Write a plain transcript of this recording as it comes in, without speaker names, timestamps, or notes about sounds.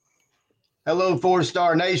Hello, Four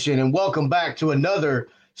Star Nation, and welcome back to another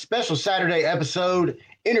special Saturday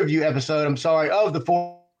interview episode, of the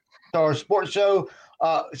Four Star Sports Show.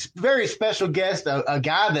 Very special guest, a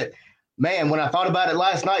guy that, man, when I thought about it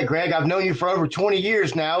last night, Greg, I've known you for over 20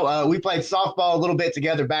 years now. We played softball a little bit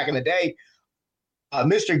together back in the day.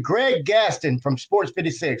 Mr. Greg Gaston from Sports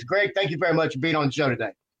 56. Greg, thank you very much for being on the show today.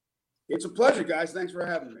 It's a pleasure, guys. Thanks for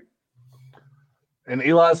having me. And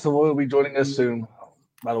Eli Savoy will be joining us soon,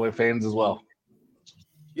 by the way, fans as well.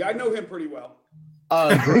 Yeah, I know him pretty well.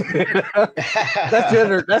 That's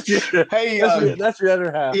your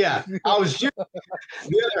other half. Yeah, I was just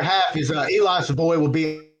the other half is Eli Savoy will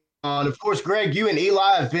be on. Of course, Greg, you and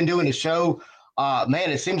Eli have been doing the show.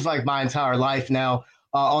 Man, it seems like my entire life now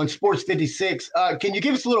on Sports 56. Can you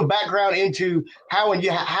give us a little background into how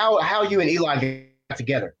you and Eli got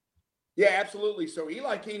together? Yeah, absolutely. So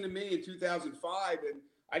Eli came to me in 2005, and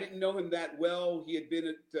I didn't know him that well. He had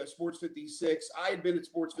been at Sports 56. I had been at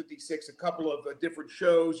Sports 56 a couple of different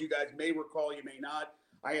shows. You guys may recall, you may not.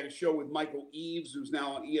 I had a show with Michael Eaves, who's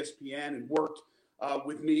now on ESPN, and worked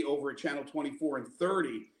with me over at Channel 24 and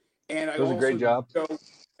 30. And it was a great job.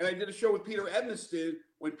 And I did a show with Peter Edmiston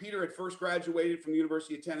when Peter had first graduated from the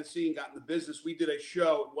University of Tennessee and got in the business. We did a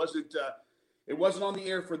show. It wasn't on the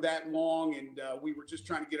air for that long, and we were just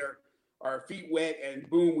trying to get our feet wet, and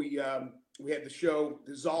boom, we had the show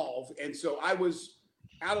dissolve. And so I was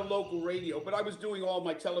out of local radio, but I was doing all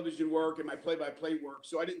my television work and my play-by-play work,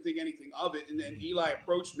 so I didn't think anything of it. And then Eli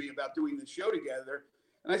approached me about doing the show together,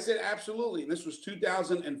 and I said, absolutely. And this was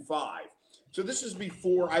 2005. So this is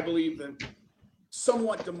before, I believe, the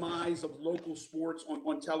somewhat demise of local sports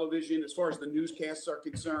on television as far as the newscasts are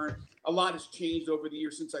concerned. A lot has changed over the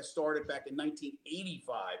years since I started back in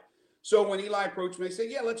 1985. So when Eli approached me, I said,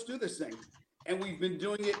 yeah, let's do this thing. And we've been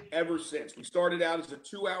doing it ever since. We started out as a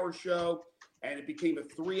 2-hour show, and it became a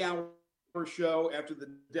 3-hour show after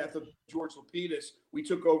the death of George Lapidus. We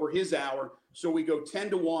took over his hour. So we go 10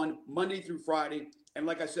 to 1, Monday through Friday. And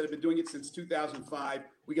like I said, I've been doing it since 2005.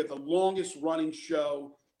 We get the longest running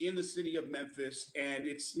show in the city of Memphis. And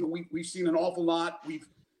it's, we've seen an awful lot.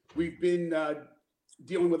 We've been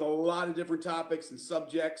dealing with a lot of different topics and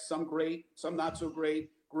subjects, some great, some not so great.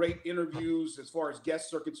 Great interviews as far as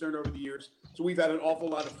guests are concerned over the years. So we've had an awful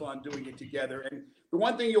lot of fun doing it together. And the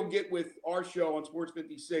one thing you'll get with our show on Sports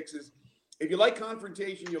 56 is if you like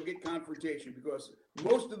confrontation, you'll get confrontation, because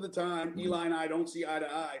most of the time Eli and I don't see eye to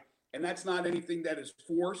eye. And that's not anything that is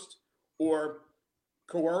forced or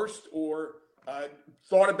coerced or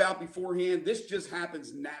thought about beforehand. This just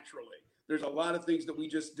happens naturally. There's a lot of things that we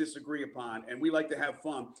just disagree upon, and we like to have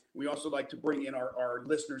fun. We also like to bring in our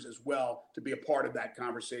listeners as well to be a part of that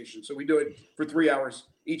conversation. So we do it for 3 hours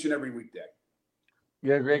each and every weekday.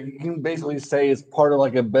 Yeah, Greg, you can basically say it's part of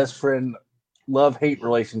like a best friend love-hate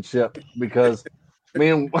relationship, because me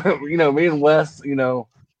and Wes,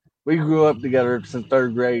 we grew up together since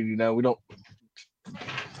third grade.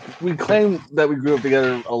 We claim that we grew up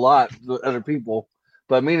together a lot with other people,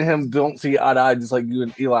 but me and him don't see eye to eye, just like you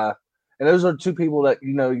and Eli. And those are two people that,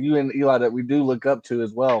 you and Eli, that we do look up to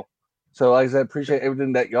as well. So like I said, appreciate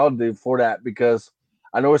everything that y'all do for that, because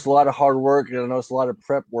I know it's a lot of hard work and I know it's a lot of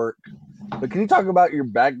prep work. But can you talk about your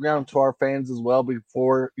background to our fans as well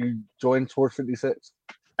before you joined Sports 56?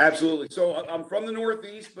 Absolutely. So I'm from the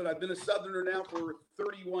Northeast, but I've been a Southerner now for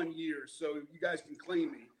 31 years. So you guys can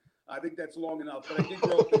claim me. I think that's long enough. But I did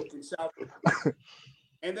grow up in South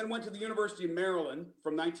and then went to the University of Maryland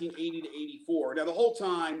from 1980 to 84. Now, the whole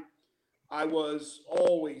time, I was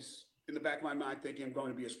always in the back of my mind thinking I'm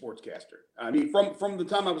going to be a sportscaster. I mean, from the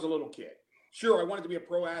time I was a little kid. Sure, I wanted to be a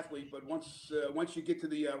pro athlete, but once you get to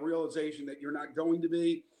the realization that you're not going to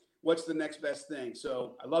be, what's the next best thing?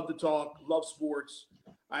 So I love to talk, love sports.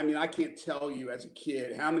 I mean, I can't tell you as a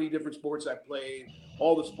kid how many different sports I played,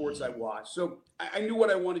 all the sports I watched. So I knew what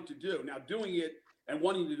I wanted to do. Now, doing it and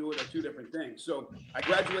wanting to do it are two different things. So I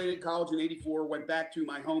graduated college in 84, went back to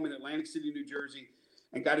my home in Atlantic City, New Jersey,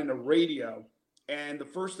 and got into radio. And the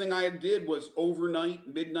first thing I did was overnight,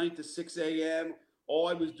 midnight to 6 a.m. All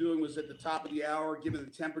I was doing was at the top of the hour, giving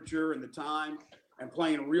the temperature and the time, and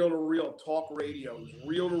playing reel-to-reel talk radio. It was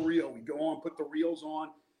reel-to-reel. We go on, put the reels on,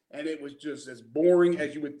 and it was just as boring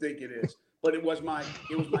as you would think it is. But it was my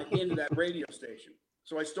end of that radio station.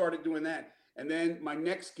 So I started doing that. And then my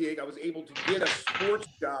next gig, I was able to get a sports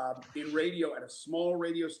job in radio at a small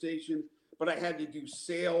radio station, but I had to do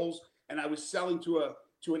sales, and I was selling to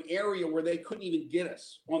an area where they couldn't even get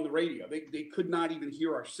us on the radio. They could not even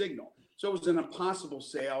hear our signal. So it was an impossible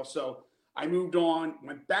sale. So I moved on,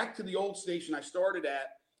 went back to the old station I started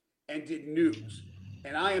at, and did news.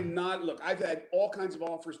 And I am not, look, I've had all kinds of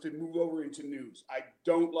offers to move over into news. I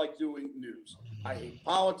don't like doing news. I hate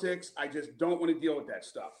politics. I just don't want to deal with that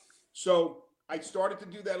stuff. So I started to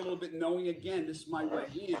do that a little bit, knowing, again, this is my way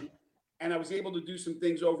in. And I was able to do some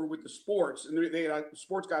things over with the sports. And they had a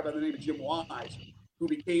sports guy by the name of Jim Wise, who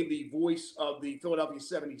became the voice of the Philadelphia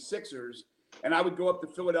 76ers. And I would go up to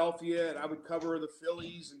Philadelphia and I would cover the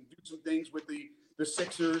Phillies and do some things with the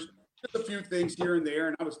Sixers. Just a few things here and there,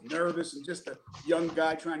 and I was nervous and just a young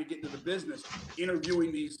guy trying to get into the business,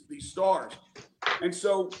 interviewing these stars. And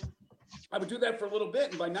so I would do that for a little bit.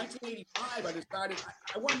 And by 1985, I decided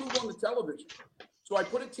I want to move on to television. So I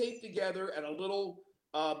put a tape together at a little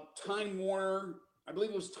Time Warner, I believe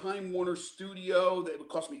it was Time Warner studio that would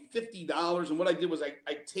cost me $50. And what I did was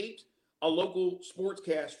I taped a local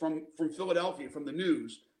sportscast from Philadelphia, from the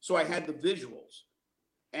news. So I had the visuals.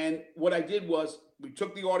 And what I did was we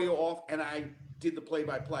took the audio off and I did the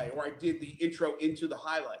play-by-play, or I did the intro into the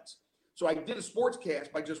highlights. So I did a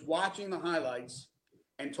sportscast by just watching the highlights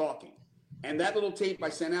and talking. And that little tape I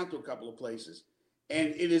sent out to a couple of places. And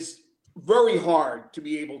it is very hard to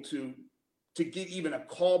be able to get even a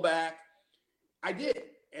call back. I did.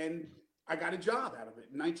 And I got a job out of it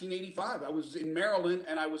in 1985. I was in Maryland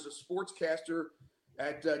and I was a sportscaster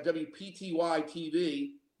at WPTY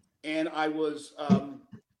TV. And I was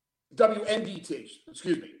WMDT,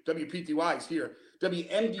 excuse me, WPTY is here,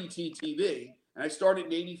 WMDT TV. And I started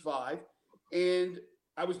in 85. And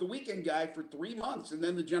I was the weekend guy for 3 months. And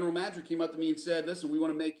then the general manager came up to me and said, listen, we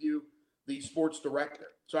want to make you the sports director.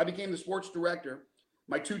 So I became the sports director.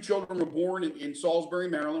 My 2 children were born in Salisbury,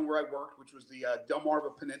 Maryland, where I worked, which was the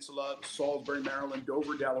Delmarva Peninsula, Salisbury, Maryland,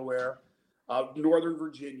 Dover, Delaware, Northern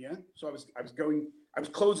Virginia. So I was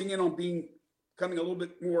closing in on becoming a little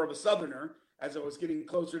bit more of a Southerner as I was getting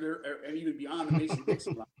closer to and even beyond the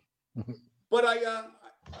Mason-Dixon line. But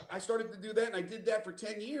I started to do that, and I did that for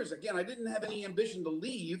 10 years. Again, I didn't have any ambition to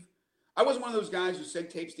leave. I wasn't one of those guys who sent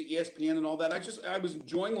tapes to ESPN and all that. I was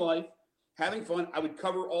enjoying life, having fun. I would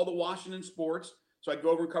cover all the Washington sports. So I'd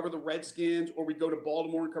go over and cover the Redskins, or we'd go to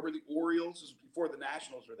Baltimore and cover the Orioles. This was before the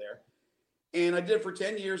Nationals were there. And I did it for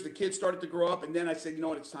 10 years. The kids started to grow up, and then I said, you know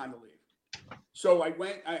what, it's time to leave. So I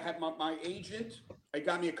had my agent. I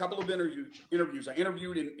got me a couple of interviews. I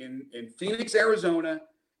interviewed in Phoenix, Arizona,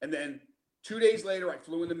 and then 2 days later, I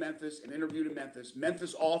flew into Memphis and interviewed in Memphis.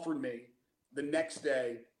 Memphis offered me the next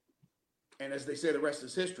day, and as they say, the rest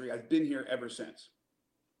is history. I've been here ever since.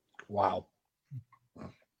 Wow.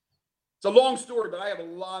 It's a long story, but I have a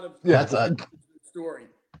lot of story.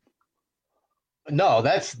 No,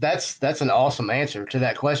 that's an awesome answer to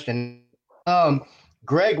that question.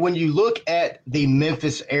 Greg, when you look at the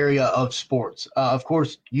Memphis area of sports, of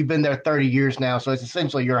course, you've been there 30 years now, so it's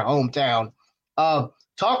essentially your hometown.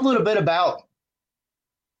 Talk a little bit about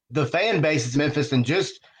the fan bases in Memphis and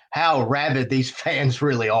just how rabid these fans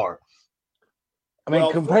really are. I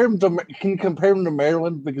mean, can you compare them to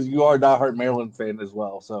Maryland, because you are a diehard Maryland fan as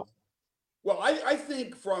well. So, well, I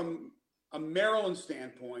think from a Maryland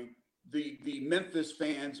standpoint, the Memphis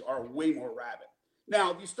fans are way more rabid.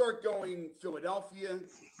 Now, if you start going Philadelphia,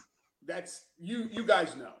 that's you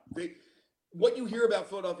guys know. What you hear about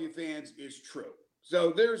Philadelphia fans is true.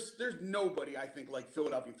 So there's nobody, I think, like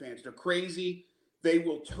Philadelphia fans. They're crazy. They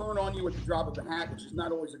will turn on you at the drop of the hat, which is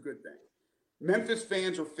not always a good thing. Memphis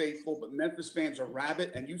fans are faithful, but Memphis fans are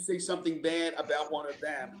rabid, and you say something bad about one of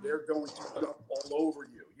them, they're going to jump all over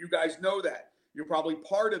you. You guys know that. You're probably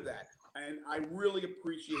part of that, and I really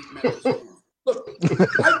appreciate Memphis fans. Look,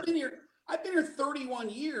 I've been here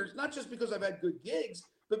 31 years, not just because I've had good gigs,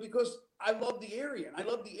 but because I love the area, and I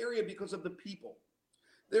love the area because of the people.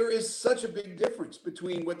 There is such a big difference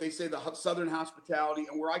between what they say, the Southern hospitality,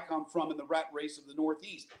 and where I come from in the rat race of the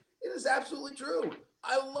Northeast. It is absolutely true.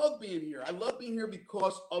 I love being here. I love being here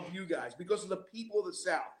because of you guys, because of the people of the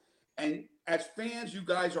South. And as fans, you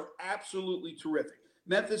guys are absolutely terrific.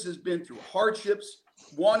 Memphis has been through hardships,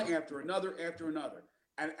 one after another,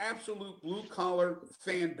 an absolute blue-collar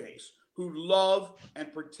fan base who love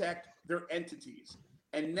and protect their entities.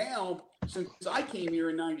 And now, since I came here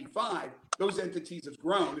in 95, those entities have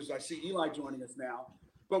grown, as I see Eli joining us now.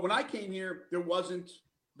 But when I came here, there wasn't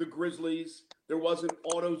the Grizzlies, there wasn't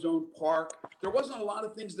AutoZone Park, there wasn't a lot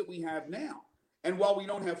of things that we have now. And while we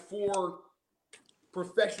don't have 4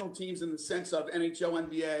 professional teams in the sense of NHL,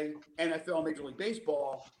 NBA, NFL, Major League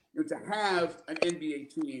Baseball, to have an NBA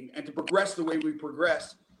team and to progress the way we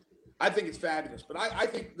progress, I think it's fabulous. But I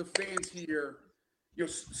think the fans here,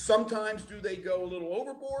 sometimes do they go a little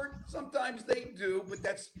overboard? Sometimes they do, but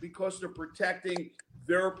that's because they're protecting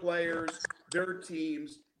their players, their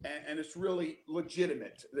teams, and it's really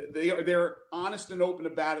legitimate. They're honest and open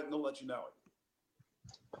about it, and they'll let you know it.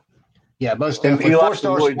 Yeah, most And definitely. Eli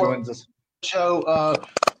Four-star Savoy sports joins us. show.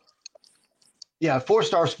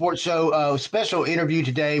 Four-star sports show. Special interview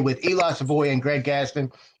today with Eli Savoy and Greg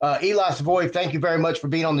Gaston. Eli Savoy, thank you very much for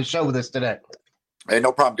being on the show with us today. Hey,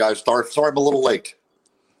 no problem, guys. Sorry I'm a little late.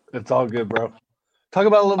 It's all good, bro. Talk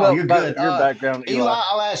about a little bit you're about good. your background, Eli. Eli,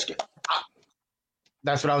 I'll ask you.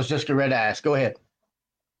 That's what I was just ready to ask. Go ahead.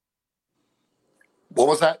 What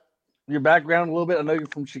was that? Your background a little bit. I know you're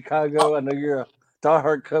from Chicago. I know you're a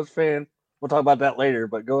diehard Cubs fan. We'll talk about that later,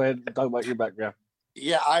 but go ahead and talk about your background.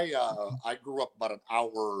 Yeah, I grew up about an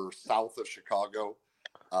hour south of Chicago,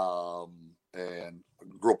 and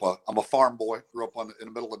grew up. I'm a farm boy. Grew up in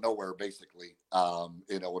the middle of nowhere, basically,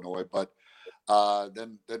 in Illinois. But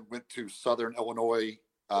then went to Southern Illinois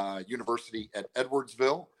University at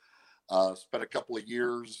Edwardsville. Spent a couple of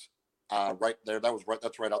years right there.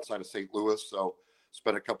 That's right outside of St. Louis. So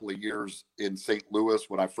spent a couple of years in St. Louis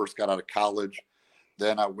when I first got out of college.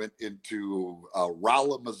 Then I went into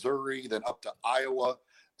Rolla, Missouri, then up to Iowa,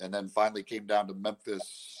 and then finally came down to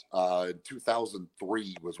Memphis in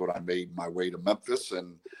 2003 was when I made my way to Memphis,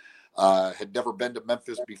 and had never been to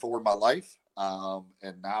Memphis before in my life,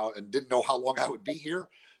 and didn't know how long I would be here.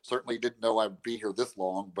 Certainly didn't know I'd be here this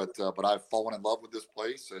long, but I've fallen in love with this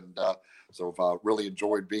place, and so I've really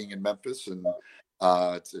enjoyed being in Memphis, and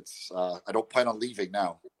I don't plan on leaving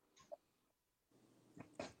now.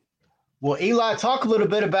 Well, Eli, talk a little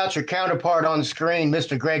bit about your counterpart on the screen,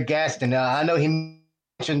 Mr. Greg Gaston. I know he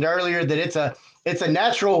mentioned earlier that it's a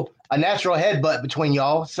natural headbutt between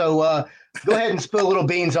y'all. So go ahead and spill a little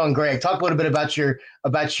beans on Greg. Talk a little bit about your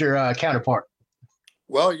counterpart.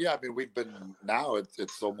 Well, yeah, I mean,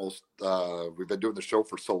 it's almost we've been doing the show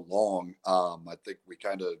for so long. I think we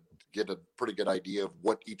kind of get a pretty good idea of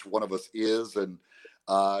what each one of us is, and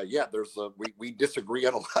we disagree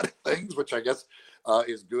on a lot of things, which I guess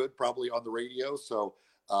is good, probably on the radio. So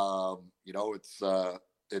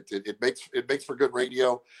it makes for good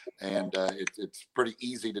radio, and it's pretty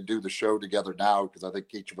easy to do the show together now because I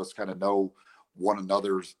think each of us kind of know one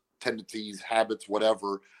another's tendencies, habits,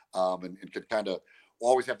 whatever, and can kind of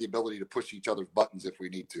always have the ability to push each other's buttons if we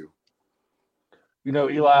need to.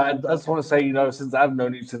 Eli, I just want to say, since I've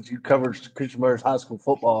known you since you covered Christian Brothers high school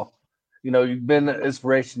football, you've been an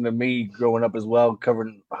inspiration to me growing up as well,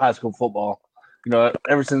 covering high school football.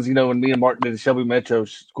 Ever since, when me and Martin did the Shelby Metro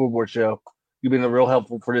scoreboard show, you've been real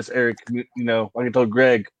helpful for this area. Like I told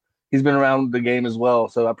Greg, he's been around the game as well.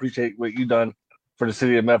 So I appreciate what you've done for the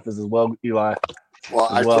city of Memphis as well, Eli. Well,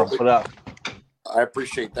 I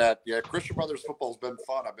appreciate that. Yeah, Christian Brothers football has been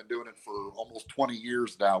fun. I've been doing it for almost 20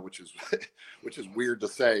 years now, which is weird to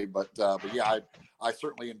say, but yeah, I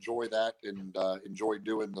certainly enjoy that and enjoy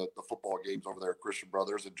doing the football games over there at Christian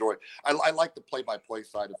Brothers. I like the play-by-play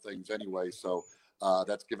side of things anyway, so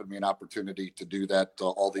that's given me an opportunity to do that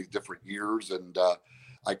all these different years, and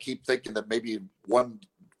I keep thinking that maybe one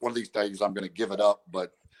of these days I'm going to give it up,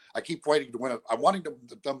 but I keep waiting to win I'm wanting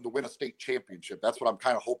them to win a state championship. That's what I'm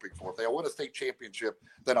kind of hoping for. If they win a state championship,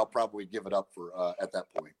 then I'll probably give it up for at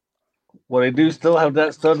that point. Well, they do still have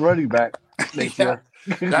that stud running back. Yeah,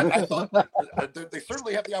 I thought they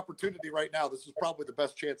certainly have the opportunity right now. This is probably the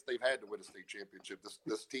best chance they've had to win a state championship.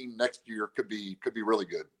 This team next year could be really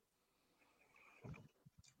good.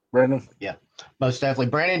 Brandon? Yeah, most definitely.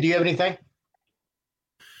 Brandon, do you have anything?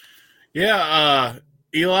 Yeah,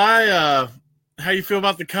 Eli, how you feel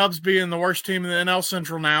about the Cubs being the worst team in the NL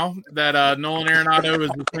Central now that Nolan Arenado is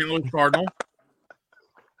the St. Louis Cardinal?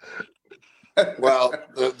 Well,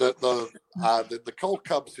 the Cole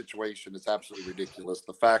Cubs situation is absolutely ridiculous.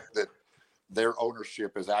 The fact that their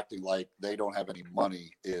ownership is acting like they don't have any money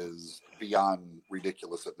is beyond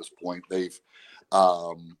ridiculous at this point. They've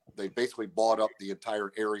basically bought up the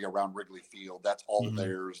entire area around Wrigley Field. That's all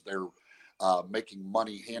theirs. They're making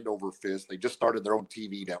money hand over fist. They just started their own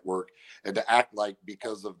TV network, and to act like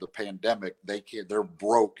because of the pandemic they're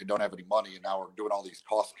broke and don't have any money, and now are doing all these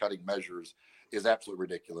cost cutting measures is absolutely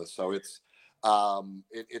ridiculous. So it's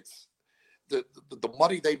the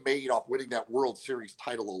money they made off winning that World Series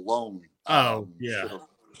title alone.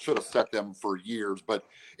 Should have set them for years, but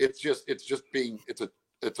it's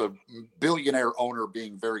a billionaire owner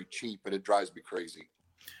being very cheap, and it drives me crazy.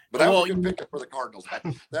 But that was a good pickup for the Cardinals.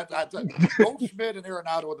 Goldschmidt and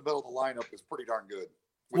Arenado in the middle of the lineup is pretty darn good.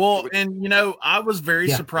 I was very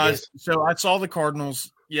surprised. Yes. So I saw the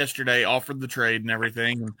Cardinals yesterday offered the trade and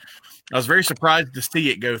everything, and I was very surprised to see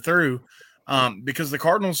it go through because the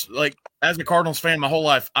Cardinals, as a Cardinals fan my whole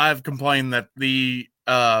life, I've complained that the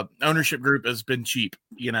ownership group has been cheap.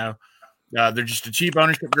 They're just a cheap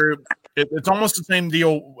ownership group. It's almost the same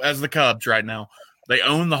deal as the Cubs right now. They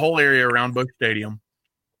own the whole area around Busch Stadium.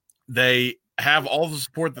 They have all the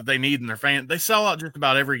support that they need in their fans. They sell out just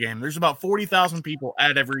about every game. There's about 40,000 people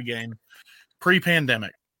at every game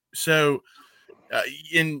pre-pandemic. So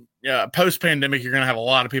in post-pandemic, you're going to have a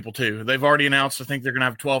lot of people too. They've already announced, I think they're going to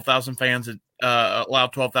have 12,000 fans allow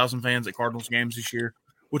 12,000 fans at Cardinals games this year,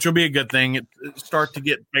 which will be a good thing. It start to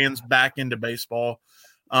get fans back into baseball.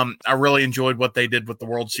 I really enjoyed what they did with the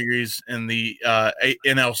World Series and the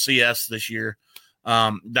NLCS this year.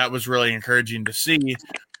 That was really encouraging to see.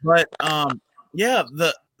 But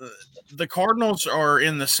the Cardinals are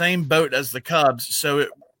in the same boat as the Cubs, so it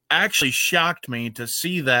actually shocked me to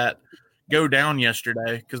see that go down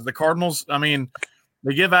yesterday because the Cardinals, I mean,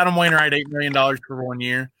 they give Adam Wainwright $8 million for 1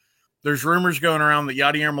 year. There's rumors going around that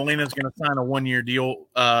Yadier Molina is going to sign a 1-year deal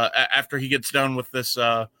after he gets done with this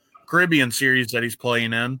Caribbean series that he's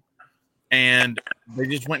playing in. And they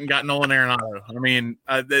just went and got Nolan Arenado. I mean,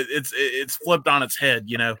 it's flipped on its head,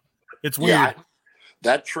 you know. It's weird. Yeah,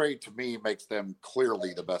 that trade to me makes them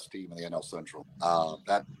clearly the best team in the NL Central.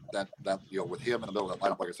 That with him in the middle of that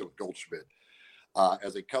lineup, like I said, with Goldschmidt.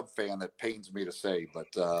 As a Cub fan, that pains me to say, but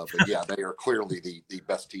yeah, they are clearly the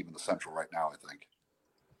best team in the Central right now, I think.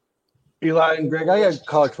 Eli and Greg, I got a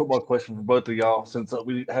college football question for both of y'all since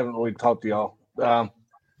we haven't really talked to y'all.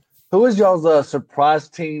 Who is y'all's surprise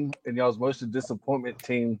team and y'all's most disappointment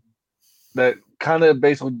team that kind of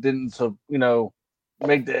basically didn't,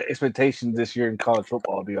 make the expectations this year in college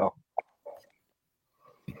football, do y'all?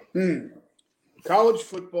 College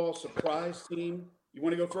football surprise team. You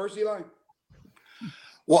want to go first, Eli?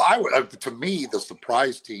 Well, I would. To me, the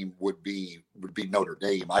surprise team would be Notre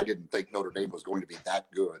Dame. I didn't think Notre Dame was going to be that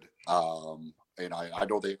good, and I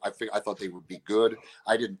thought they would be good.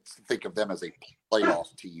 I didn't think of them as a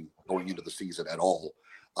playoff team going into the season at all.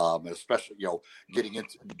 Especially getting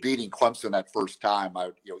into beating Clemson that first time.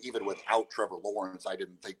 Even without Trevor Lawrence, I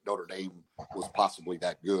didn't think Notre Dame was possibly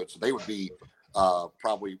that good. So they would be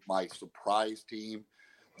probably my surprise team.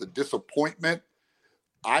 The disappointment,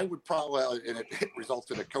 I would probably, and it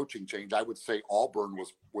results in a coaching change. I would say Auburn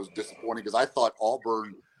was disappointing because I thought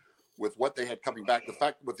Auburn, with what they had coming back, the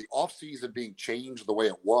fact with the offseason being changed the way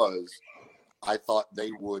it was, I thought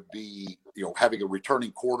they would be, having a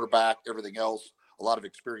returning quarterback, everything else, a lot of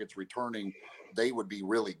experience returning, they would be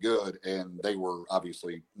really good, and they were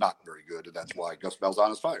obviously not very good, and that's why Gus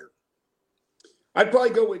Malzahn is fired. I'd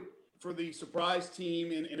probably go for the surprise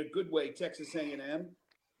team in a good way, Texas A&M,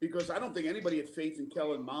 because I don't think anybody had faith in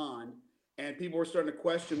Kellen Mond, and people were starting to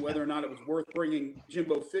question whether or not it was worth bringing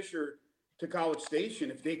Jimbo Fisher to College Station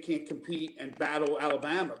if they can't compete and battle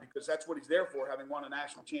Alabama, because that's what he's there for, having won a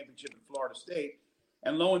national championship in Florida State.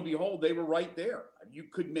 And lo and behold, they were right there. You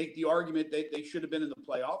could make the argument that they should have been in the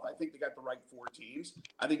playoff. I think they got the right 4 teams.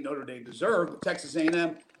 I think Notre Dame deserved, but Texas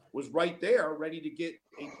A&M was right there, ready to get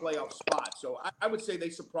a playoff spot. So I would say they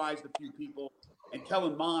surprised a few people, and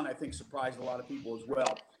Kellen Mond, I think, surprised a lot of people as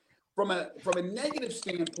well. From a negative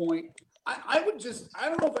standpoint, I don't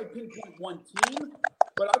know if I pinpoint one team,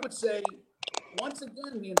 but I would say, once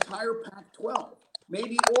again, the entire Pac-12.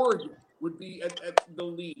 Maybe Oregon would be at the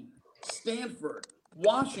lead. Stanford,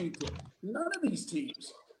 Washington, none of these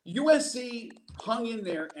teams. USC hung in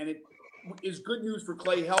there, and it is good news for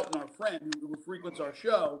Clay Helton, our friend who frequents our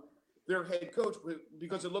show, their head coach,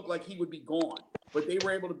 because it looked like he would be gone. But they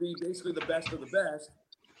were able to be basically the best of the best.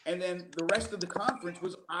 And then the rest of the conference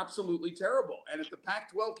was absolutely terrible. And if the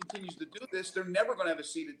Pac-12 continues to do this, they're never going to have a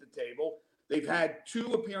seat at the table. They've had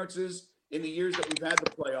 2 appearances in the years that we've had the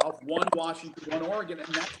playoff, 1 Washington, 1 Oregon, and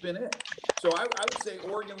that's been it. So I would say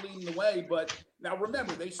Oregon leading the way, but now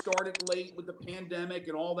remember, they started late with the pandemic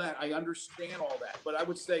and all that. I understand all that, but I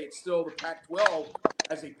would say it's still the Pac-12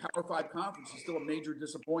 as a Power 5 conference is still a major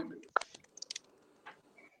disappointment.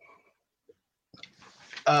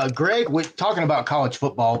 Greg, we're talking about college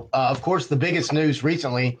football. Of course, the biggest news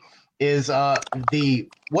recently is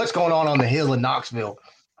what's going on the Hill in Knoxville.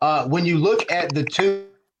 When you look at the 2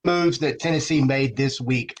 moves that Tennessee made this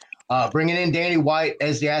week, bringing in Danny White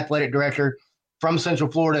as the athletic director from Central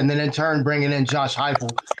Florida, and then in turn bringing in Josh Heupel.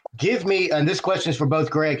 Give me, and this question is for both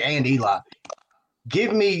Greg and Eli,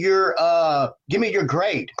 give me your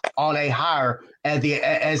grade on a hire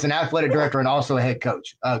as an athletic director and also a head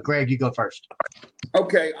coach. Greg, you go first.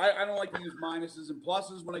 Okay, I don't like to use minuses and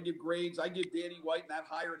pluses when I give grades. I give Danny White that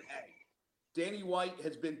hire an A. Danny White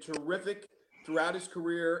has been terrific throughout his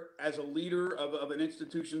career as a leader of an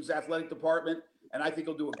institution's athletic department, and I think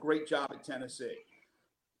he'll do a great job at Tennessee.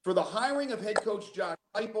 For the hiring of head coach Josh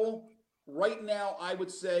Heupel, right now I would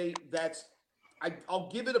say I'll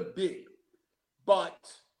give it a B, but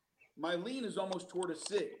my lean is almost toward a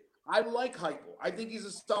C. I like Heupel. I think he's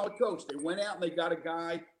a solid coach. They went out and they got a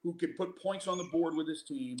guy who can put points on the board with his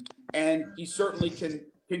team, and he certainly can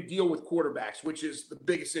deal with quarterbacks, which is the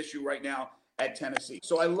biggest issue right now at Tennessee.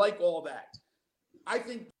 So I like all that. I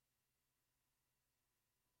think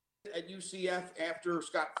at UCF after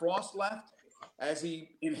Scott Frost left, as he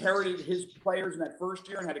inherited his players in that first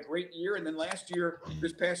year and had a great year, and then last year,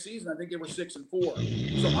 this past season, I think they were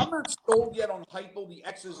 6-4. So I'm not sold yet on Heupel, the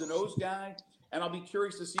X's and O's guy, and I'll be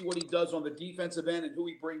curious to see what he does on the defensive end and who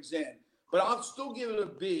he brings in. But I'll still give it a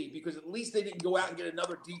B because at least they didn't go out and get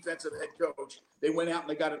another defensive head coach. They went out and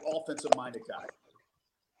they got an offensive-minded guy.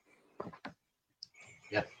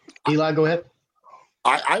 Yeah. Eli, go ahead.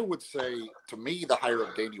 I would say, to me, the hire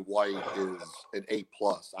of Danny White is an A+.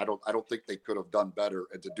 I don't think they could have done better,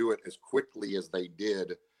 and to do it as quickly as they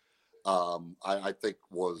did, I think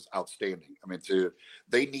was outstanding. I mean,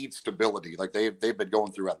 they need stability. Like they've been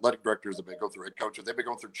going through athletic directors, they've been going through head coaches, they've been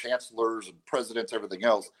going through chancellors and presidents, everything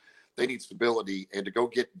else. They need stability, and to go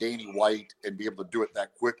get Danny White and be able to do it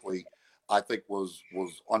that quickly, I think was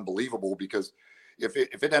unbelievable. Because if it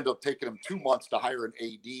ended up taking them 2 months to hire an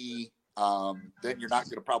AD, then you're not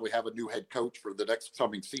going to probably have a new head coach for the next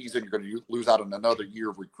coming season. You're going to lose out on another year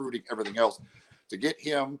of recruiting, everything else. To get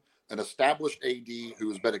him an established AD who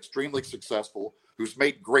has been extremely successful, who's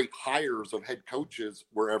made great hires of head coaches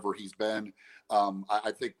wherever he's been,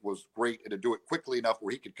 I think was great. And to do it quickly enough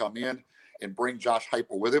where he could come in and bring Josh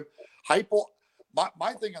Heupel with him. Heupel,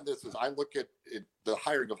 my thing on this is I look at the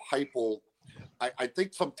hiring of Heupel. I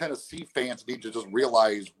think some Tennessee fans need to just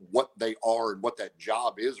realize what they are and what that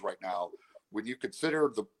job is right now. When you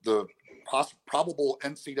consider the probable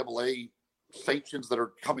NCAA sanctions that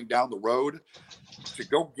are coming down the road, to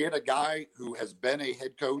go get a guy who has been a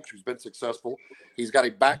head coach, who's been successful. He's got a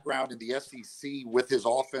background in the SEC with his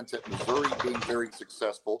offense at Missouri being very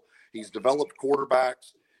successful. He's developed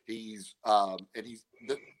quarterbacks.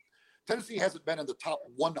 Tennessee hasn't been in the top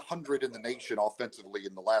 100 in the nation offensively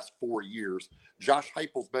in the last 4 years. Josh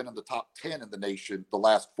Heupel's been in the top 10 in the nation the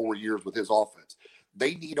last 4 years with his offense.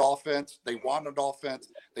 They need offense. They wanted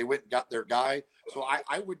offense. They went and got their guy. So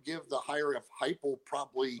I would give the hire of Heupel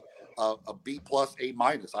probably a B+, A-.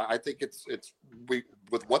 I think it's with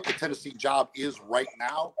what the Tennessee job is right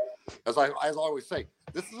now. As I always say,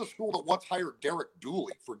 this is a school that once hired Derek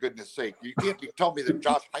Dooley, for goodness sake. You can't tell me that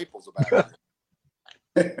Josh Heupel's a bad guy.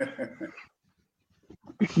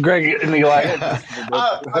 Greg and Eli.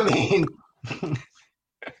 I mean,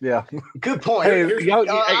 yeah. Good point. Hey,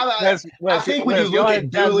 I think when you look at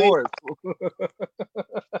Dooley,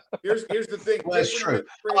 here's the thing. Well, that's true.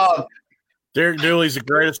 Derek Dooley's the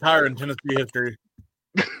greatest hire in Tennessee history.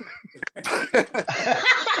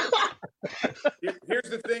 Here's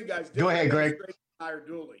the thing, guys. Go ahead, Greg. Hire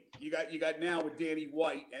Dooley. You got now with Danny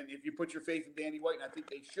White, and if you put your faith in Danny White, and I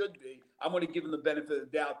think they should be, I'm going to give him the benefit of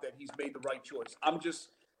the doubt that he's made the right choice. I'm just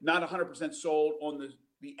not 100% sold on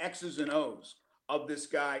the X's and O's of this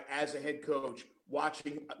guy as a head coach,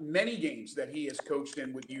 watching many games that he has coached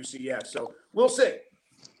in with UCF. So we'll see.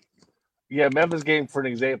 Yeah, Memphis game for an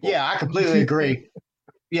example. Yeah, I completely agree.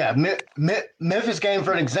 Yeah, Memphis game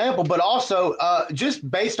for an example, but also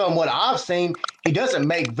just based on what I've seen, he doesn't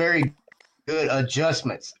make very good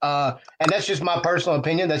adjustments. And that's just my personal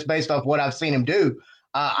opinion. That's based off what I've seen him do.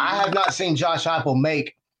 I have not seen Josh Heupel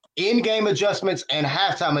make in-game adjustments and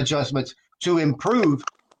halftime adjustments to improve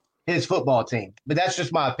his football team. But that's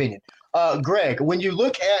just my opinion. Greg, when you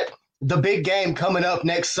look at the big game coming up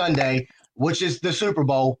next Sunday, which is the Super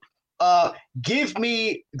Bowl, give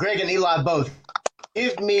me, Greg and Eli both,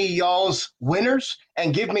 give me y'all's winners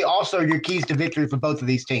and give me also your keys to victory for both of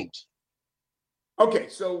these teams. Okay,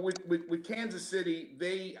 so with Kansas City,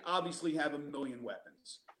 they obviously have a million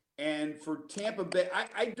weapons. And for Tampa Bay,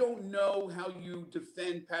 I don't know how you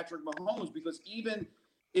defend Patrick Mahomes, because even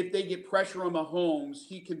if they get pressure on Mahomes,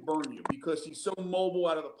 he can burn you because he's so mobile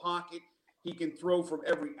out of the pocket. He can throw from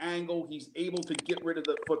every angle. He's able to get rid of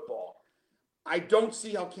the football. I don't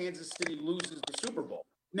see how Kansas City loses the Super Bowl.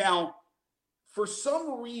 Now, for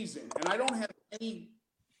some reason, and I don't have any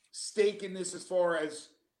stake in this as far as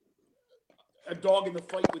a dog in the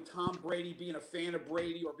fight with Tom Brady, being a fan of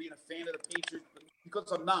Brady or being a fan of the Patriots, because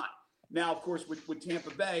I'm not. Now, of course, with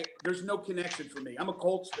Tampa Bay, there's no connection for me. I'm a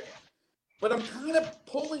Colts fan. But I'm kind of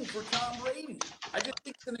pulling for Tom Brady. I just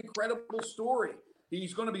think it's an incredible story.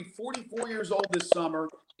 He's going to be 44 years old this summer.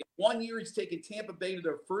 In 1 year, he's taken Tampa Bay to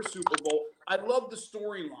their first Super Bowl. I love the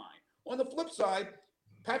storyline. On the flip side,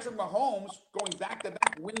 Patrick Mahomes going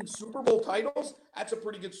back-to-back winning Super Bowl titles, that's a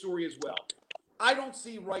pretty good story as well. I don't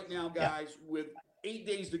see right now, guys, with 8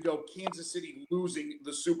 days to go, Kansas City losing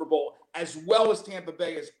the Super Bowl, as well as Tampa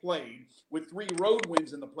Bay has played with 3 road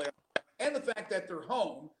wins in the playoffs, and the fact that they're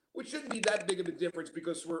home, which shouldn't be that big of a difference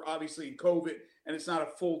because we're obviously in COVID and it's not a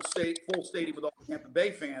full stadium with all the Tampa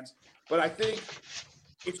Bay fans. But I think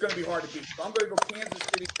it's going to be hard to beat. So I'm going to go Kansas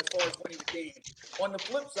City as far as winning the game. On the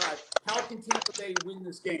flip side, how can Tampa Bay win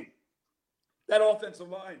this game? That offensive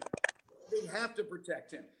line, they have to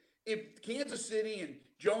protect him. If Kansas City and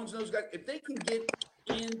Jones and those guys, if they can get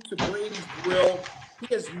into Brady's grill,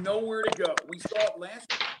 he has nowhere to go. We saw it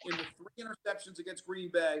last year in the 3 interceptions against Green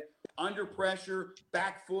Bay, under pressure,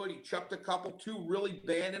 back foot. He chucked a couple, 2 really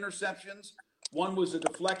bad interceptions. One was a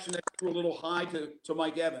deflection that threw a little high to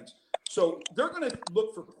Mike Evans. So they're going to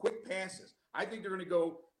look for quick passes. I think they're going to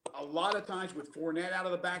go a lot of times with Fournette out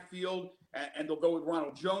of the backfield, and they'll go with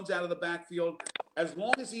Ronald Jones out of the backfield. As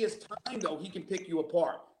long as he has time, though, he can pick you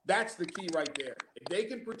apart. That's the key right there. If they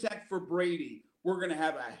can protect for Brady, we're going to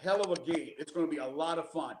have a hell of a game. It's going to be a lot of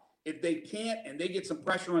fun. If they can't and they get some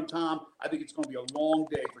pressure on Tom, I think it's going to be a long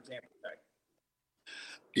day for Tampa Bay.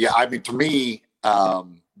 Yeah, I mean, to me,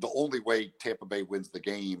 the only way Tampa Bay wins the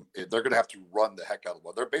game, they're going to have to run the heck out of the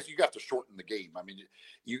ball. They're basically, you have to shorten the game. I mean,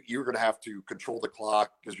 you're going to have to control the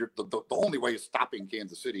clock because the only way of stopping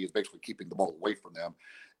Kansas City is basically keeping the ball away from them.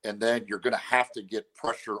 And then you're going to have to get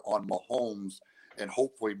pressure on Mahomes, and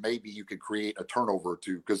hopefully maybe you can create a turnover or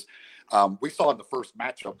two. Because we saw in the first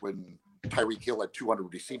matchup when Tyreek Hill had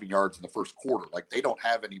 200 receiving yards in the first quarter, like they don't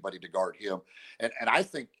have anybody to guard him. And I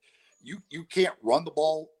think you can't run the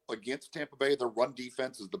ball against Tampa Bay. Their run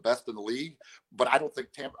defense is the best in the league, but I don't think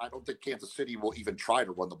Kansas City will even try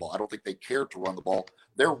to run the ball. I don't think they care to run the ball.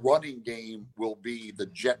 Their running game will be the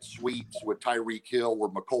jet sweeps with Tyreek Hill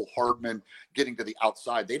or McCole Hardman getting to the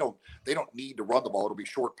outside. They don't need to run the ball. It'll be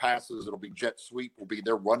short passes. It'll be jet sweep will be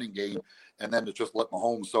their running game, and then to just let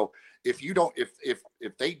Mahomes. So if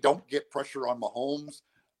they don't get pressure on Mahomes,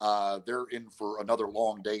 they're in for another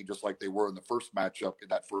long day, just like they were in the first matchup in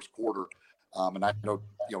that first quarter. And I know,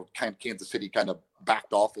 Kansas City kind of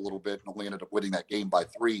backed off a little bit and only ended up winning that game by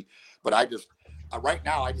 3. But right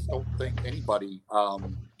now, I just don't think anybody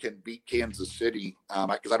can beat Kansas City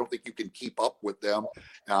because I don't think you can keep up with them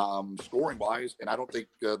scoring wise. And I don't think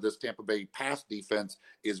this Tampa Bay pass defense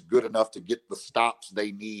is good enough to get the stops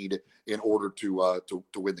they need in order to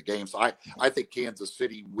win the game. So I think Kansas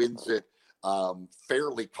City wins it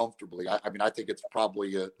fairly comfortably. I mean, I think it's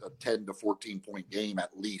probably a 10 to 14 point game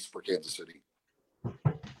at least for Kansas City.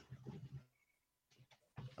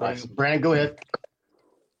 Brandon, go ahead.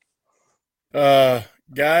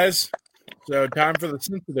 Guys, so time for the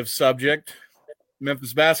sensitive subject,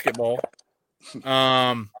 Memphis basketball.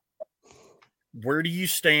 Where do you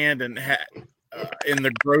stand in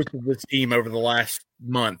the growth of this team over the last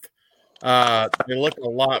month? They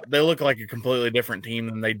look like a completely different team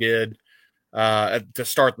than they did to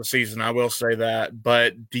start the season. I will say that.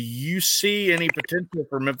 But do you see any potential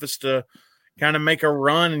for Memphis to kind of make a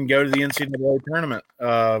run and go to the NCAA tournament?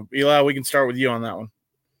 Eli, we can start with you on that one.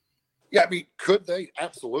 Yeah, I mean, could they?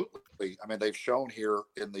 Absolutely. I mean, they've shown here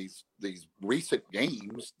in these recent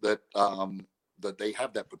games that that they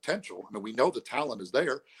have that potential. I mean, we know the talent is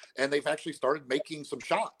there, and they've actually started making some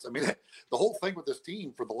shots. I mean, the whole thing with this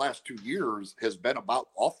team for the last 2 years has been about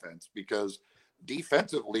offense because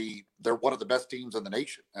defensively, they're one of the best teams in the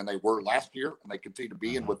nation, and they were last year, and they continue to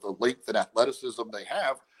be. And with the length and athleticism they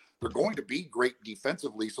have, they're going to be great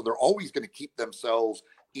defensively. So they're always going to keep themselves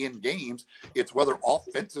in games. It's whether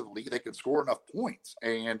offensively they can score enough points.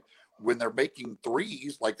 And when they're making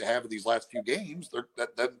threes like they have in these last few games,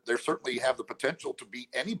 they certainly have the potential to beat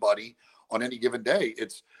anybody on any given day.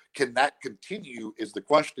 Can that continue is the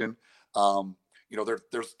question.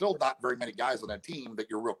 There's still not very many guys on that team that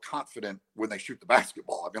you're real confident when they shoot the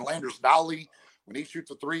basketball. I mean, Landers Nolly, when he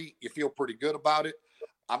shoots a 3, you feel pretty good about it.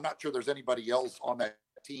 I'm not sure there's anybody else on that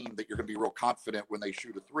team that you're going to be real confident when they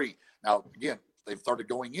shoot a 3. Now, again, they've started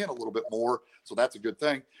going in a little bit more, so that's a good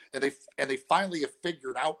thing. And they finally have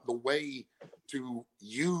figured out the way to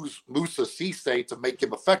use Moussa Cisse to make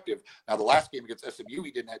him effective. Now, the last game against SMU,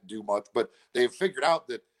 he didn't have to do much, but they've figured out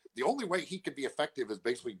that the only way he could be effective is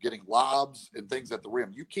basically getting lobs and things at the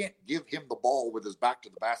rim. You can't give him the ball with his back to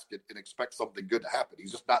the basket and expect something good to happen.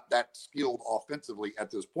 He's just not that skilled offensively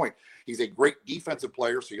at this point. He's a great defensive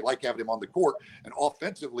player, so you like having him on the court. And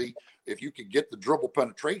offensively, if you can get the dribble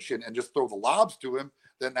penetration and just throw the lobs to him,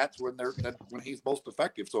 then that's when he's most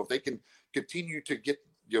effective. So if they can continue to get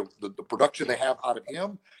the production they have out of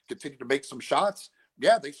him, continue to make some shots,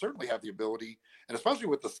 yeah, they certainly have the ability. And especially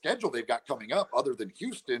with the schedule they've got coming up, other than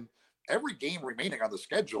Houston, every game remaining on the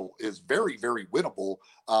schedule is very, very winnable.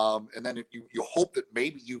 And then if you hope that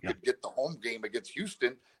maybe you could get the home game against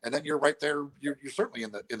Houston, and then you're right there. You're certainly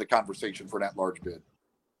in the conversation for an at-large bid.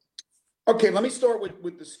 Okay, let me start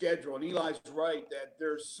with the schedule. And Eli's right that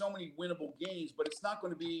there's so many winnable games, but it's not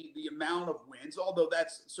going to be the amount of wins, although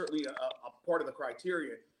that's certainly a part of the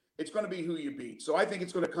criteria. It's going to be who you beat. So I think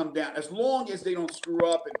it's going to come down, as long as they don't screw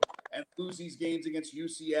up and lose these games against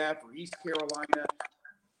UCF or East Carolina.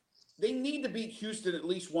 They need to beat Houston at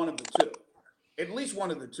least one of the two. At least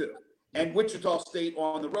one of the two. And Wichita State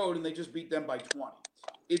on the road, and they just beat them by 20.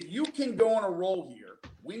 If you can go on a roll here,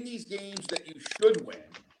 win these games that you should win,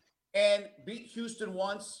 and beat Houston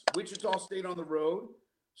once, Wichita State on the road.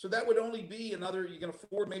 So that would only be another, you can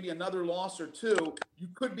afford maybe another loss or two. You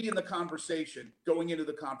could be in the conversation going into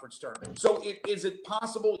the conference tournament. So is it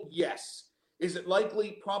possible? Yes. Is it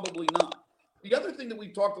likely? Probably not. The other thing that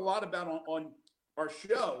we've talked a lot about on our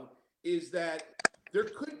show is that there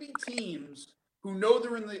could be teams who know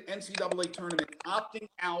they're in the NCAA tournament opting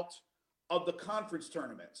out of the conference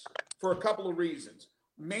tournaments for a couple of reasons.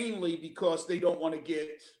 Mainly because they don't want to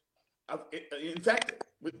get infected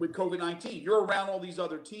with COVID-19. You're around all these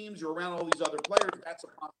other teams. You're around all these other players. That's a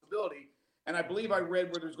possibility. And I believe I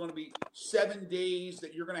read where there's going to be 7 days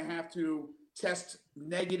that you're going to have to test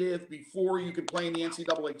negative before you can play in the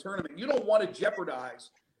NCAA tournament. You don't want to jeopardize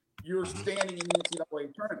your standing in the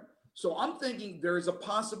NCAA tournament. So I'm thinking there is a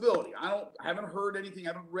possibility. I haven't heard anything.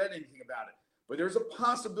 I haven't read anything about it. But there's a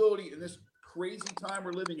possibility in this crazy time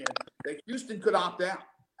we're living in that Houston could opt out.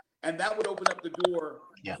 And that would open up the door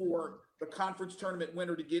for the conference tournament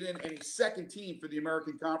winner to get in and a second team for the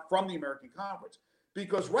from the American Conference.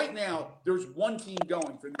 Because right now, there's one team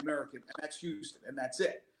going for the American, and that's Houston, and that's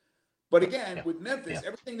it. But again, with Memphis,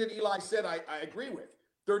 everything that Eli said, I agree with.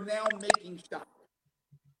 They're now making shots.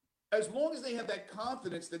 As long as they have that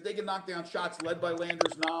confidence that they can knock down shots led by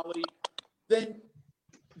Landers Nolley, then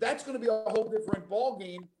that's going to be a whole different ball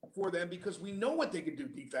game for them because we know what they can do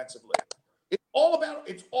defensively. It's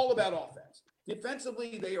all about offense.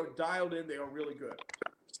 Defensively, they are dialed in. They are really good.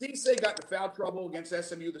 Cisse got into foul trouble against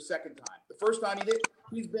SMU the second time. The first time he did,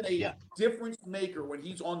 he's been a difference maker when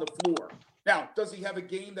he's on the floor. Now, does he have a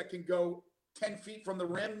game that can go 10 feet from the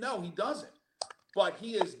rim? No, he doesn't. But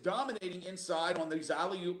he is dominating inside on these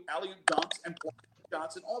alley-oop dunks and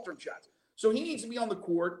shots and alternate shots. So he needs to be on the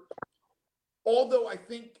court. Although I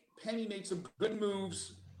think Penny made some good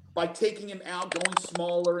moves by taking him out, going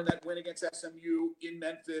smaller in that win against SMU in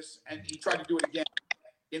Memphis, and he tried to do it again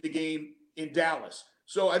in the game in Dallas.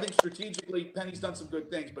 So I think strategically, Penny's done some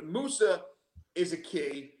good things. But Musa is a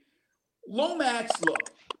key. Lomax,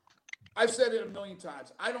 look, I've said it a million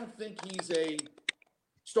times. I don't think he's a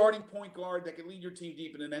starting point guard that can lead your team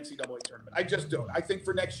deep in an NCAA tournament. I just don't. I think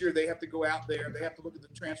for next year, they have to go out there. They have to look at the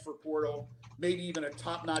transfer portal, maybe even a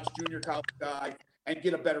top-notch junior college guy, and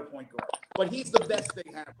get a better point guard. But he's the best they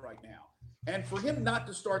have right now. And for him not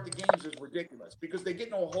to start the games is ridiculous because they get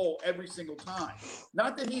in a hole every single time.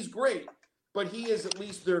 Not that he's great, but he is at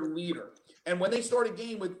least their leader. And when they start a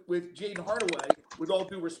game with Jaden Hardaway, with all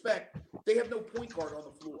due respect, they have no point guard on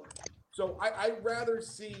the floor. So I'd rather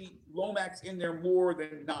see Lomax in there more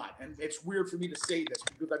than not. And it's weird for me to say this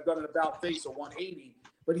because I've done an about face of 180,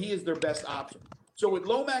 but he is their best option. So with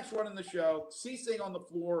Lomax running the show, Cisse on the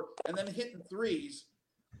floor, and then hitting threes,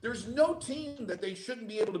 there's no team that they shouldn't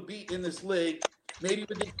be able to beat in this league, maybe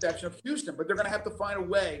with the exception of Houston. But they're going to have to find a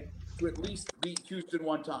way to at least beat Houston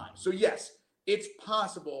one time. So, yes, it's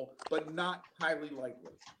possible, but not highly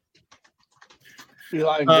likely.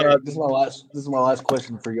 Eli, this is my last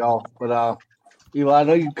question for y'all. But Eli, I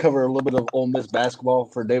know you cover a little bit of Ole Miss basketball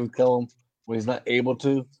for David Kellum when he's not able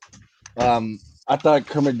to. I thought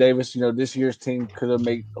Kermit Davis, this year's team could have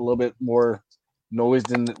made a little bit more noise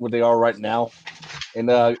than what they are right now. And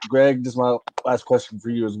Greg, this is my last question for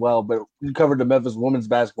you as well. But you covered the Memphis women's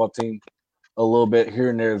basketball team a little bit here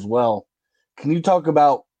and there as well. Can you talk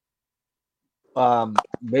about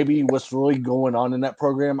maybe what's really going on in that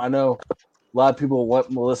program? I know a lot of people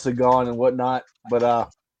want Melissa gone and whatnot, but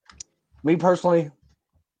me personally,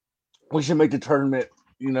 we should make the tournament,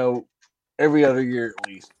 every other year at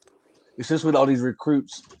least. It's just with all these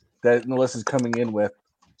recruits that Melissa's coming in with.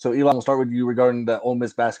 So, Eli, we'll start with you regarding the Ole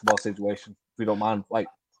Miss basketball situation, if you don't mind.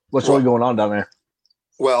 What's really going on down there?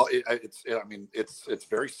 Well, it's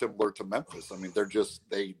very similar to Memphis. I mean, they're just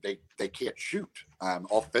they can't shoot.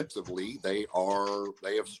 Offensively, they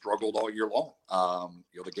have struggled all year long.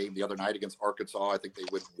 The game the other night against Arkansas, I think they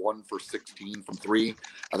went 1 for 16 from three.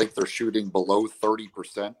 I think they're shooting below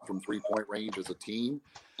 30% from 3-point range as a team.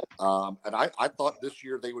 And I thought this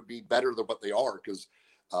year they would be better than what they are because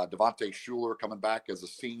Devontae Shuler coming back as a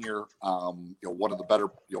senior, one of the better,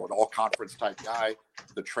 an all-conference type guy.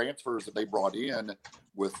 The transfers that they brought in,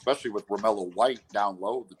 especially with Romello White down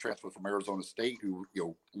low, the transfer from Arizona State, who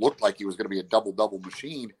looked like he was going to be a double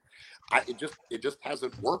machine. It just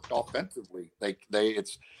hasn't worked offensively.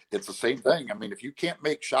 It's the same thing. I mean, if you can't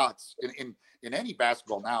make shots in any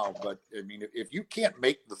basketball now, but I mean, if you can't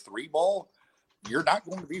make the three ball, you're not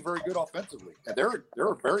going to be very good offensively. And they're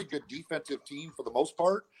a very good defensive team for the most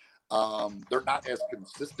part. They're not as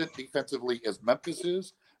consistent defensively as Memphis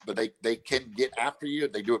is, but they can get after you.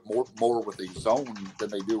 They do it more with a zone than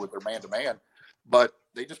they do with their man-to-man. But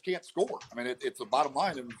they just can't score. I mean, it's the bottom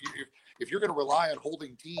line. And if you're going to rely on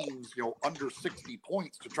holding teams, under 60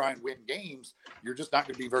 points to try and win games, you're just not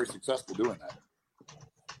going to be very successful doing that.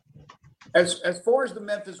 As far as the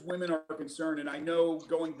Memphis women are concerned, and I know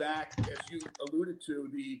going back, as you alluded to,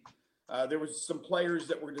 there was some players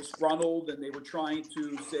that were disgruntled and they were trying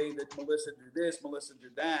to say that Melissa did this, Melissa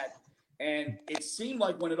did that. And it seemed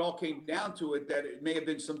like when it all came down to it, that it may have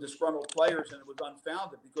been some disgruntled players and it was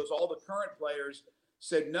unfounded because all the current players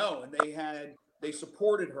said no, and they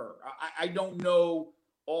supported her. I don't know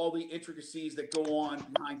all the intricacies that go on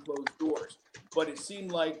behind closed doors, but it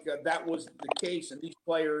seemed like that was the case, and these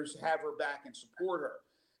players have her back and support her.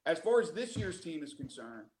 As far as this year's team is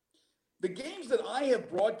concerned, the games that I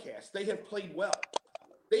have broadcast, they have played well.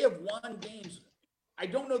 They have won games. I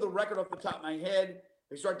don't know the record off the top of my head.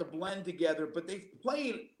 They start to blend together, but they've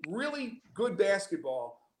played really good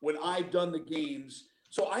basketball when I've done the games.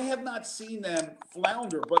 So I have not seen them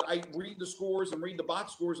flounder, but I read the scores and read the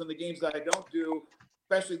box scores on the games that I don't do,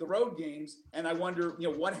 especially the road games, and I wonder,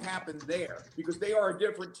 what happened there, because they are a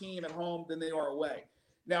different team at home than they are away.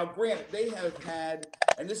 Now, granted, they have had,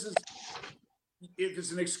 and this is, if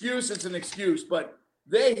it's an excuse, it's an excuse, but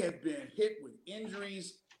they have been hit with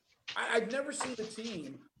injuries. I've never seen a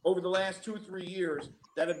team over the last 2-3 years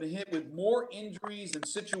that have been hit with more injuries and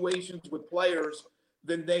situations with players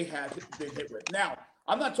than they have been hit with. Now,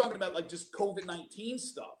 I'm not talking about like just COVID-19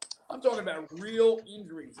 stuff. I'm talking about real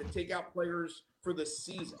injuries that take out players for the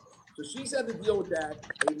season. So she's had to deal with that,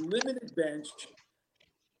 a limited bench.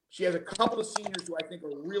 She has a couple of seniors who I think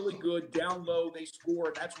are really good. Down low, they score,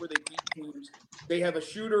 and that's where they beat teams. They have a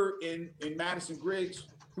shooter in Madison Griggs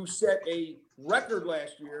who set a record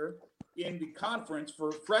last year in the conference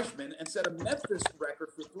for freshmen and set a Memphis record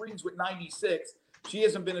for threes with 96. She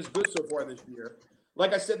hasn't been as good so far this year.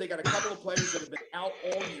 Like I said, they got a couple of players that have been out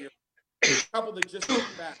all year, a couple that just came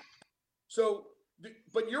back. So,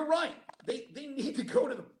 but you're right. They need to go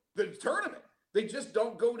to the tournament. They just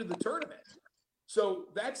don't go to the tournament. So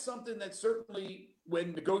that's something that certainly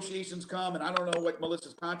when negotiations come, and I don't know what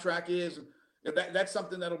Melissa's contract is, that's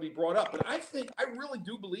something that'll be brought up. But I really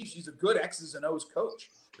do believe she's a good X's and O's coach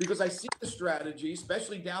because I see the strategy,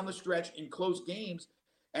 especially down the stretch in close games,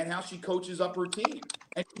 and how she coaches up her team.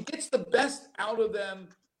 And she gets the best out of them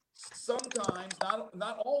sometimes,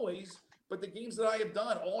 not always, but the games that I have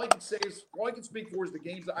done, all I can speak for is the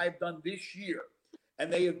games that I have done this year.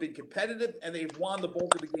 And they have been competitive, and they've won the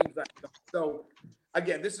bulk of the games I've done. So,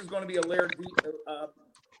 again, this is going to be a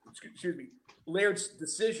Laird's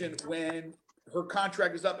decision when her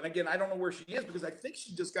contract is up. And, again, I don't know where she is because I think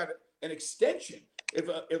she just got an extension, if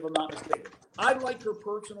I'm not mistaken. I like her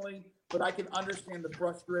personally, but I can understand the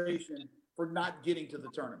frustration for not getting to the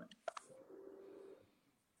tournament.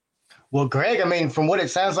 Well, Greg, I mean, from what it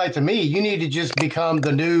sounds like to me, you need to just become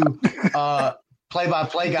the new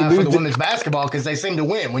play-by-play guy for the women's basketball because they seem to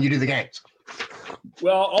win when you do the games.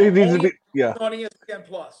 Well, on ESPN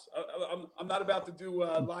Plus. I'm not about to do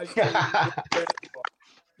live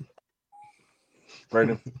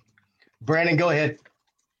streaming. Brandon, go ahead.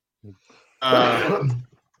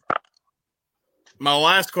 My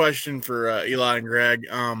last question for Eli and Greg.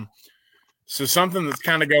 So something that's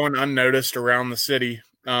kind of going unnoticed around the city.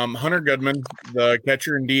 Hunter Goodman, the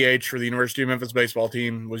catcher and DH for the University of Memphis baseball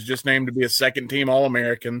team, was just named to be a second-team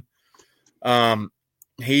All-American.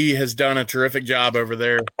 He has done a terrific job over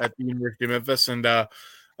there at the University of Memphis, and I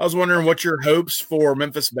was wondering what your hopes for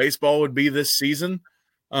Memphis baseball would be this season.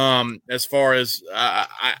 As far as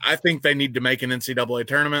I think they need to make an NCAA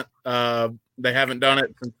tournament. They haven't done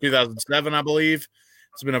it since 2007, I believe.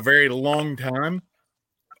 It's been a very long time,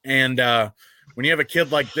 and when you have a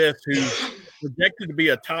kid like this who's projected to be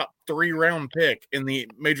a top 3-round pick in the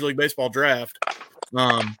Major League Baseball draft,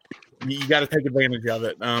 you got to take advantage of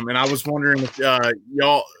it. And I was wondering if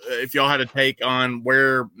y'all had a take on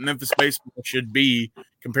where Memphis baseball should be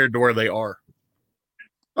compared to where they are.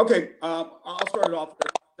 Okay, I'll start it off.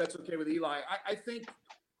 If that's okay with Eli. I think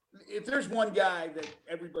if there's one guy that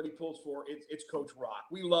everybody pulls for, it's Coach Rock.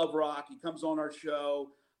 We love Rock. He comes on our show.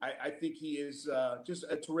 I think he is just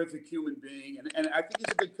a terrific human being, and I think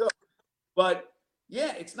he's a good coach. But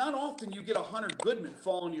yeah, it's not often you get a Hunter Goodman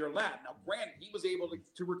fall into your lap. Now, granted, he was able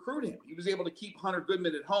to recruit him. He was able to keep Hunter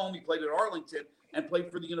Goodman at home. He played at Arlington and played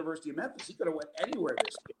for the University of Memphis. He could have went anywhere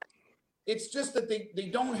this year. It's just that they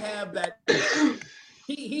don't have that.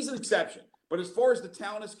 He's an exception. But as far as the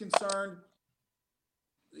talent is concerned,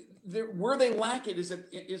 where they lack it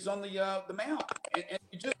is on the mound. And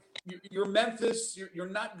you're Memphis. You're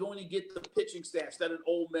not going to get the pitching staffs that an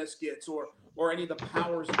Ole Miss gets or any of the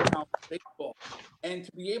powers of college baseball. And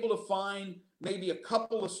to be able to find maybe a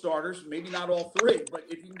couple of starters, maybe not all three, but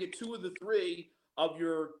if you can get two of the three of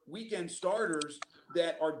your weekend starters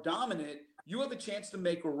that are dominant, you have a chance to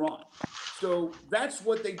make a run. So that's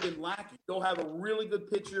what they've been lacking. They'll have a really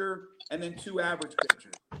good pitcher and then two average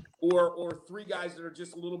pitchers, or three guys that are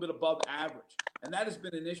just a little bit above average. And that has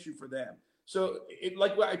been an issue for them. So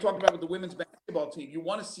like what I talked about with the women's basketball team, you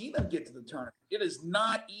want to see them get to the tournament. It is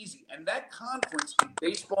not easy. And that conference in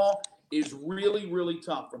baseball is really, really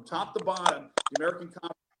tough. From top to bottom, the American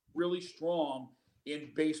Conference is really strong in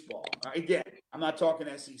baseball. Again, I'm not talking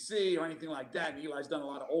SEC or anything like that. And Eli's done a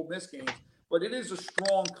lot of Ole Miss games, but it is a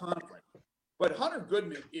strong conference. But Hunter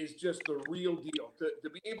Goodman is just the real deal. To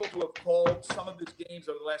be able to have called some of his games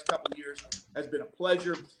over the last couple of years has been a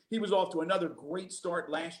pleasure. He was off to another great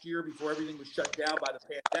start last year before everything was shut down by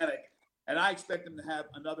the pandemic. And I expect him to have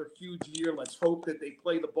another huge year. Let's hope that they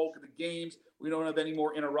play the bulk of the games. We don't have any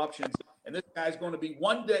more interruptions. And this guy's going to be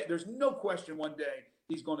one day, there's no question one day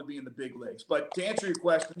he's going to be in the big leagues. But to answer your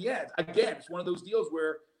question, yeah, again, it's one of those deals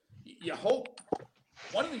where you hope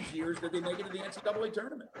one of these years that they make it to the NCAA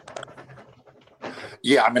tournament.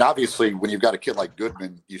 Yeah, I mean, obviously, when you've got a kid like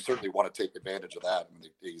Goodman, you certainly want to take advantage of that. I mean,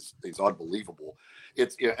 he's unbelievable. And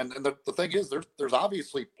the thing is, there's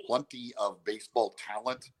obviously plenty of baseball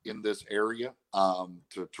talent in this area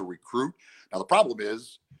to recruit. Now, the problem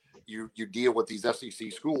is you deal with these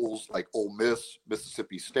SEC schools like Ole Miss,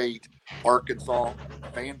 Mississippi State, Arkansas,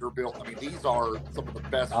 Vanderbilt. I mean, these are some of the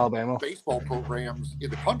best Alabama baseball programs in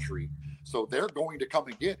the country. So they're going to come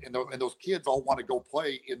and get, and those kids all want to go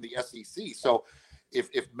play in the SEC. So if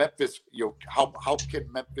Memphis, how can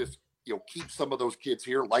Memphis, keep some of those kids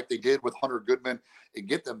here like they did with Hunter Goodman and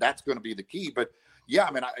get them? That's going to be the key. But yeah,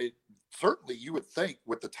 I mean, certainly you would think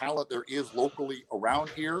with the talent there is locally around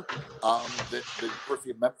here, that the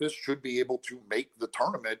University of Memphis should be able to make the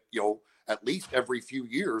tournament, at least every few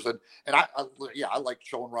years. And I like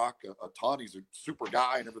Sean Rock a ton. He's a super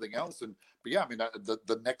guy and everything else. But yeah, I mean,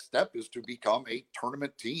 the next step is to become a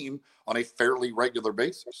tournament team on a fairly regular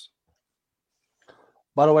basis.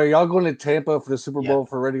 By the way, y'all going to Tampa for the Super Bowl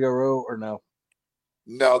for Radio Row or no?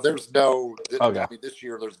 No, there's no. Okay. I mean, this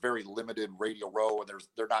year there's very limited Radio Row, and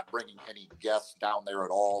they're not bringing any guests down there at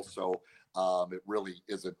all. So it really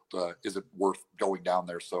isn't worth going down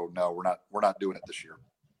there. So no, we're not doing it this year.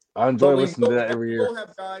 I enjoy listening to that every year.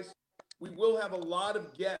 We will have a lot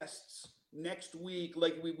of guests next week,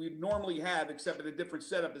 like we normally have, except in a different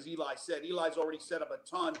setup, as Eli said. Eli's already set up a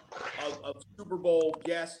ton of Super Bowl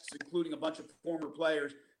guests, including a bunch of former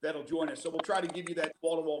players that'll join us. So we'll try to give you that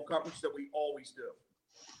wall-to-wall coverage that we always do.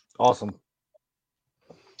 Awesome.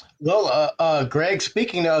 Well, Greg,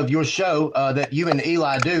 speaking of your show that you and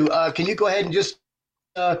Eli do, can you go ahead and just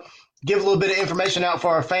give a little bit of information out for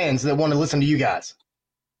our fans that want to listen to you guys?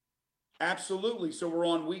 Absolutely. So we're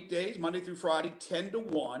on weekdays, Monday through Friday, 10 to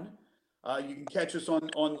 1. You can catch us on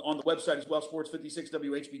the website as well,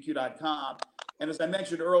 sports56whbq.com. And as I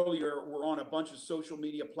mentioned earlier, we're on a bunch of social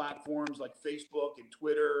media platforms like Facebook and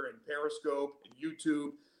Twitter and Periscope and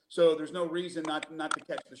YouTube. So there's no reason not to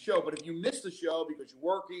catch the show. But if you miss the show because you're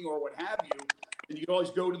working or what have you, then you can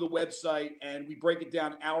always go to the website and we break it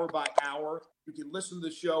down hour by hour. You can listen to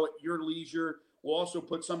the show at your leisure. We'll also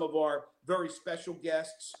put some of our very special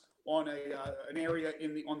guests on an area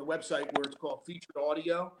on the website where it's called featured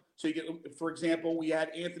audio. So you get, for example, we had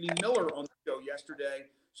Anthony Miller on the show yesterday.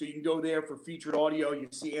 So you can go there for featured audio. You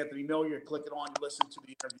see Anthony Miller, you click it on, you listen to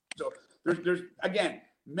the interview. So there's again,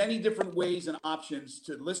 many different ways and options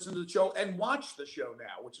to listen to the show and watch the show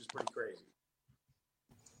now, which is pretty crazy.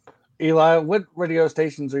 Eli, what radio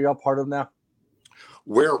stations are y'all part of now?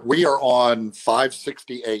 We are on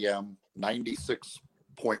 560 AM,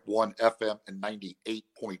 96.1 FM, and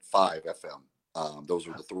 98.5 FM. Those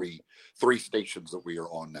are the three stations that we are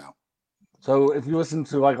on now. So if you listen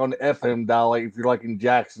to like on the FM dial, like if you're like in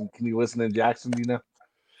Jackson, can you listen in Jackson? Do you know?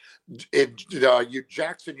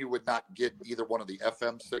 Jackson, you would not get either one of the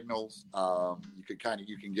FM signals.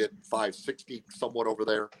 You can get 560 somewhat over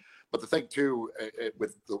there, But the thing too,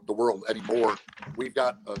 with the world anymore, we've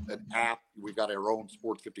got an app. We've got our own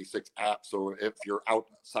Sports 56 app. So if you're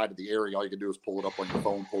outside of the area, all you can do is pull it up on your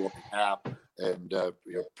phone, pull up the app, and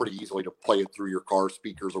pretty easily to play it through your car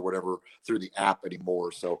speakers or whatever through the app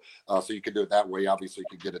anymore. So you can do it that way. Obviously,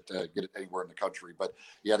 you can get it anywhere in the country. But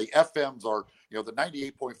yeah, the FMs are, the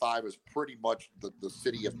 98.5 is pretty much the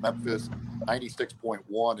city of Memphis.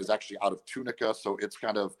 96.1 is actually out of Tunica, so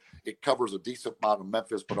it covers a decent amount of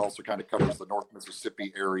Memphis, but also kind of covers the North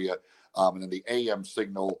Mississippi area. And then the AM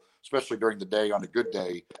signal, especially during the day on a good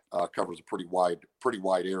day, covers a pretty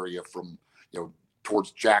wide area from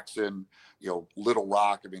towards Jackson, Little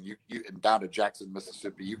Rock. I mean, you and down to Jackson,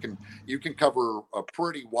 Mississippi. You can cover a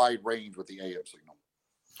pretty wide range with the AM signal.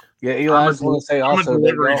 Yeah, Eli, I just want to say also, I'm a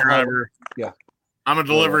delivery driver. Yeah, I'm a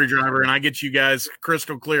delivery driver, and I get you guys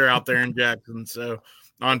crystal clear out there in Jackson. So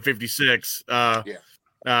on 56,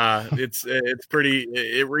 it's pretty.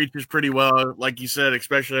 It reaches pretty well, like you said,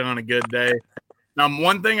 especially on a good day.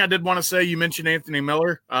 One thing I did want to say, you mentioned Anthony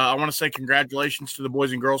Miller. I want to say congratulations to the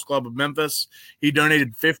Boys and Girls Club of Memphis. He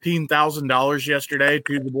donated $15,000 yesterday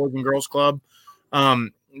to the Boys and Girls Club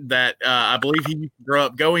that I believe he grew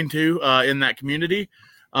up going to in that community.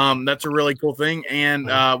 That's a really cool thing. And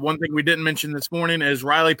one thing we didn't mention this morning is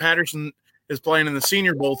Riley Patterson is playing in the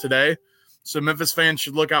Senior Bowl today. So Memphis fans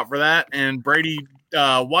should look out for that. And Brady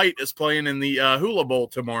White is playing in the Hula Bowl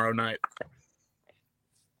tomorrow night.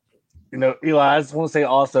 Eli, I just want to say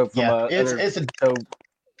also from so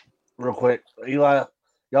real quick, Eli,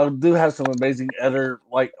 y'all do have some amazing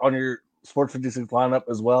on your Sports 56 lineup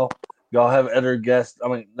as well. Y'all have other guests. I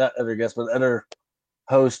mean, not other guests, but other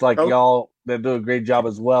hosts y'all that do a great job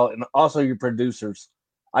as well. And also your producers.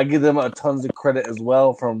 I give them a tons of credit as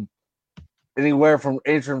well, from anywhere from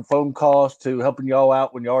answering phone calls to helping y'all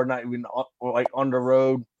out when y'all are not even on the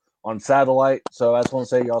road on satellite. So I just want to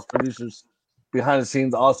say y'all's producers behind the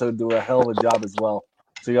scenes also do a hell of a job as well.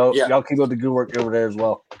 So y'all keep up the good work over there as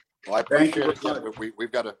well. Well, I appreciate it. Yeah, we've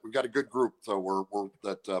got a good group, so we're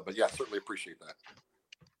but yeah, certainly appreciate that.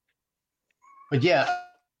 But yeah,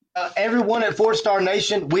 everyone at 4-Star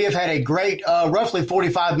Nation, we have had a great, roughly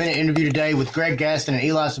 45-minute interview today with Greg Gaston and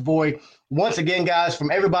Eli Savoy. Once again, guys,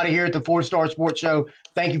 from everybody here at the 4-Star Sports Show,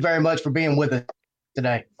 thank you very much for being with us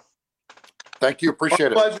today. Thank you.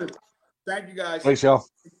 Appreciate it. Pleasure. Thank you, guys. Thanks, y'all.